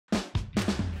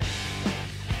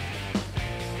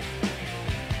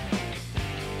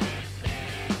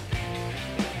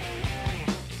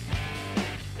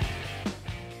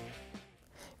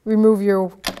Remove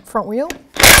your front wheel.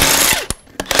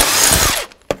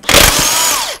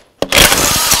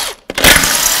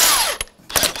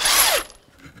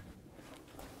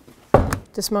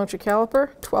 Dismount your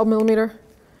caliper, 12mm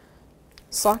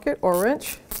socket or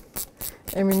wrench,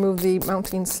 and remove the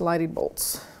mounting sliding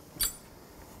bolts.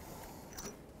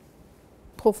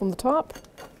 Pull from the top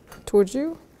towards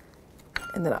you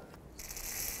and then up.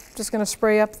 Just going to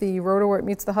spray up the rotor where it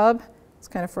meets the hub. It's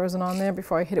kind of frozen on there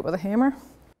before I hit it with a hammer.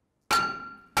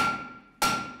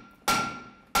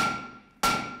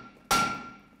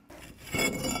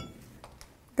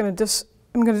 I'm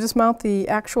going to dismount the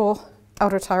actual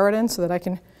outer tie rod end so that I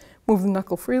can move the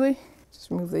knuckle freely. Just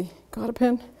remove the cotter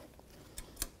pin.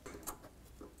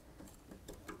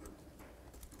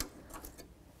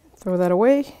 Throw that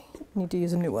away. Need to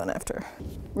use a new one after.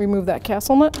 Remove that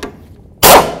castle nut.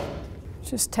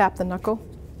 Just tap the knuckle.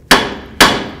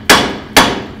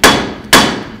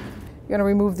 You're going to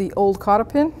remove the old cotter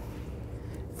pin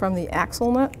from the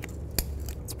axle nut.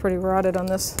 It's pretty rotted on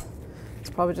this. It's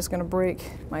probably just going to break.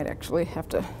 Might actually have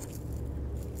to.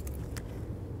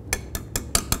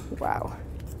 Wow.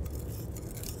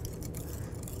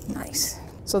 Nice.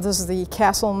 So this is the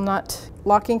castle nut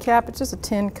locking cap. It's just a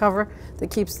tin cover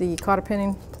that keeps the cotter pin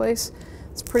in place.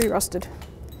 It's pretty rusted.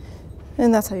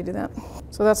 And that's how you do that.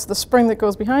 So that's the spring that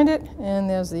goes behind it, and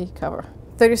there's the cover.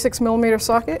 36mm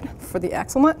socket for the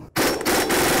axle nut.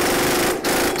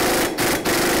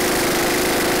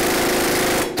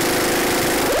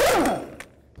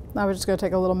 Now we're just going to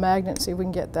take a little magnet and see if we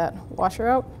can get that washer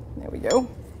out. There we go.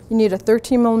 You need a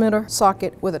 13mm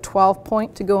socket with a 12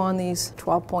 point to go on these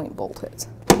 12-point bolt heads.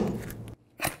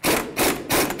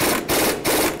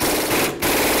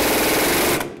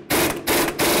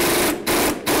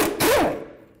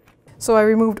 So I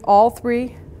removed all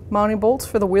 3 mounting bolts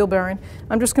for the wheel bearing.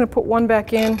 I'm just going to put one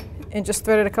back in and just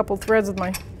threaded a couple threads with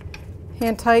my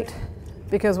hand tight,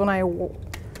 because when I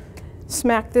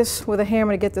smack this with a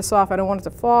hammer to get this off, I don't want it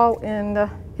to fall and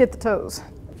hit the toes.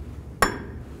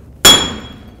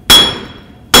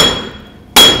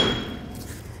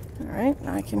 All right,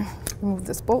 now I can remove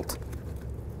this bolt.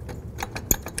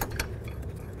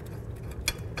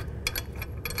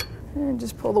 And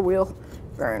just pull the wheel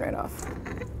bearing right off.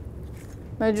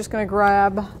 Now you're just going to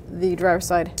grab the driver's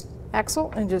side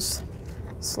axle and just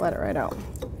slide it right out.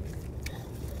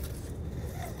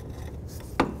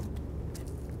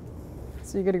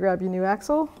 So you're going to grab your new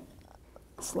axle,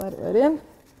 slide it right in.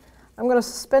 I'm going to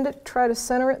suspend it, try to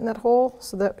center it in that hole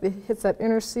so that it hits that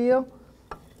inner seal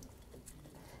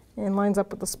and lines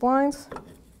up with the splines.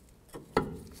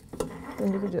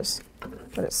 Then you can just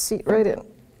let it seat right in.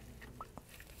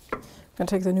 I'm going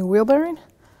to take the new wheel bearing,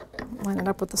 line it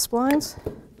up with the splines.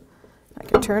 I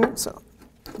can turn it so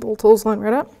the bolt holes line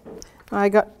right up. I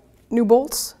got new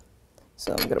bolts,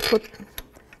 so I'm going to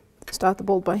start the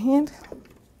bolt by hand.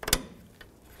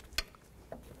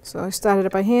 So I started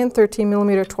it by hand,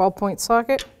 13mm 12-point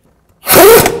socket.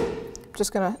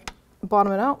 Just going to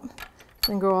bottom it out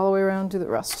and go all the way around to the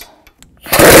rest.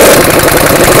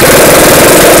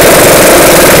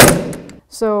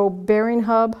 So bearing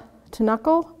hub to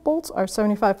knuckle bolts are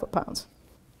 75 foot-pounds.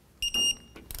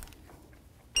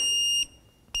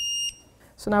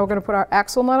 So now we're going to put our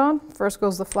axle nut on. First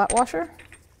goes the flat washer.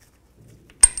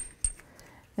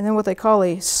 And then what they call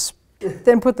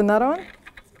then put the nut on.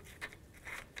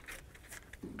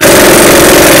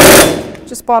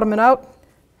 Just bottom it out.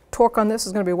 Torque on this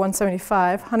is going to be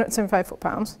 175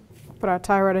 foot-pounds. Put our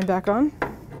tie rod end back on.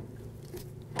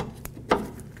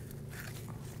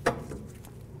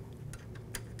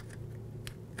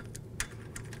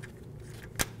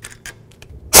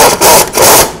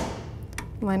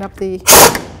 Line up the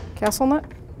castle nut.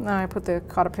 Now I put the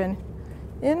cotter pin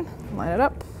in, line it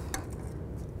up.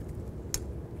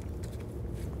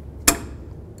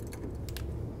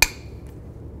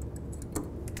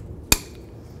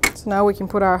 So now we can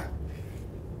put our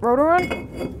rotor on.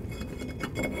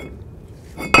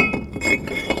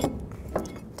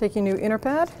 Take your new inner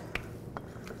pad,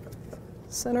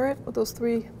 center it with those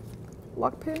 3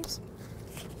 lock pins.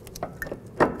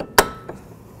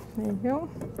 There you go.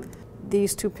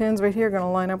 These 2 pins right here are going to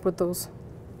line up with those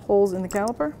holes in the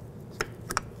caliper.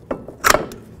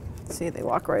 See, they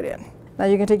lock right in. Now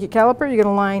you can take your caliper, you're going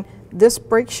to line this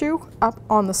brake shoe up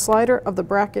on the slider of the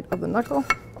bracket of the knuckle.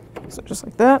 So just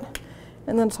like that.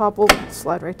 And then the top will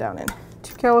slide right down in.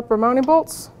 2 caliper mounting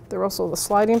bolts. They're also the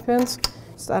sliding pins.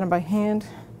 Start them by hand.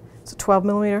 It's a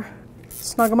 12mm.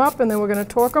 Snug them up and then we're going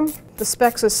to torque them. The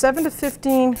specs are 7 to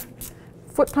 15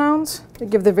 foot-pounds. They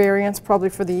give the variance probably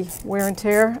for the wear and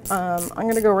tear. I'm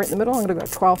going to go right in the middle. I'm going to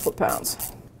go 12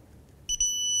 foot-pounds.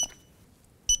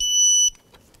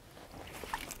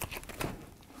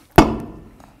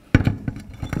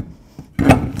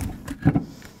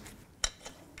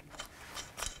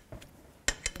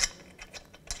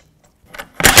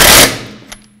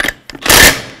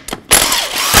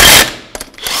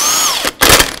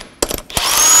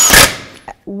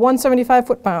 175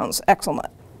 foot-pounds axle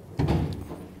nut.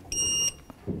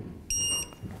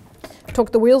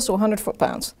 Took the wheels to 100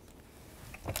 foot-pounds.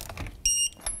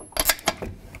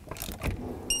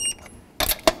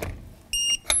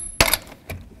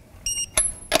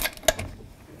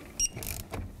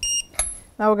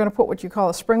 Now we're going to put what you call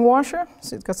a spring washer.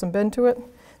 See, it's got some bend to it.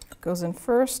 It goes in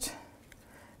first,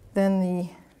 then the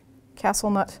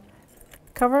castle nut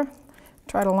cover.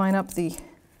 Try to line up the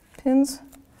pins,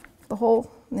 the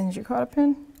hole, and then your cotter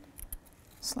pin.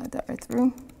 Slide that right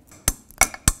through.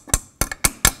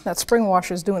 That spring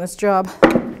washer is doing its job,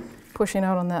 pushing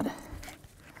out on that.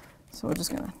 So we're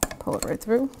just going to pull it right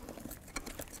through.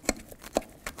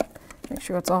 Make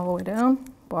sure it's all the way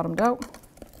down, bottomed out.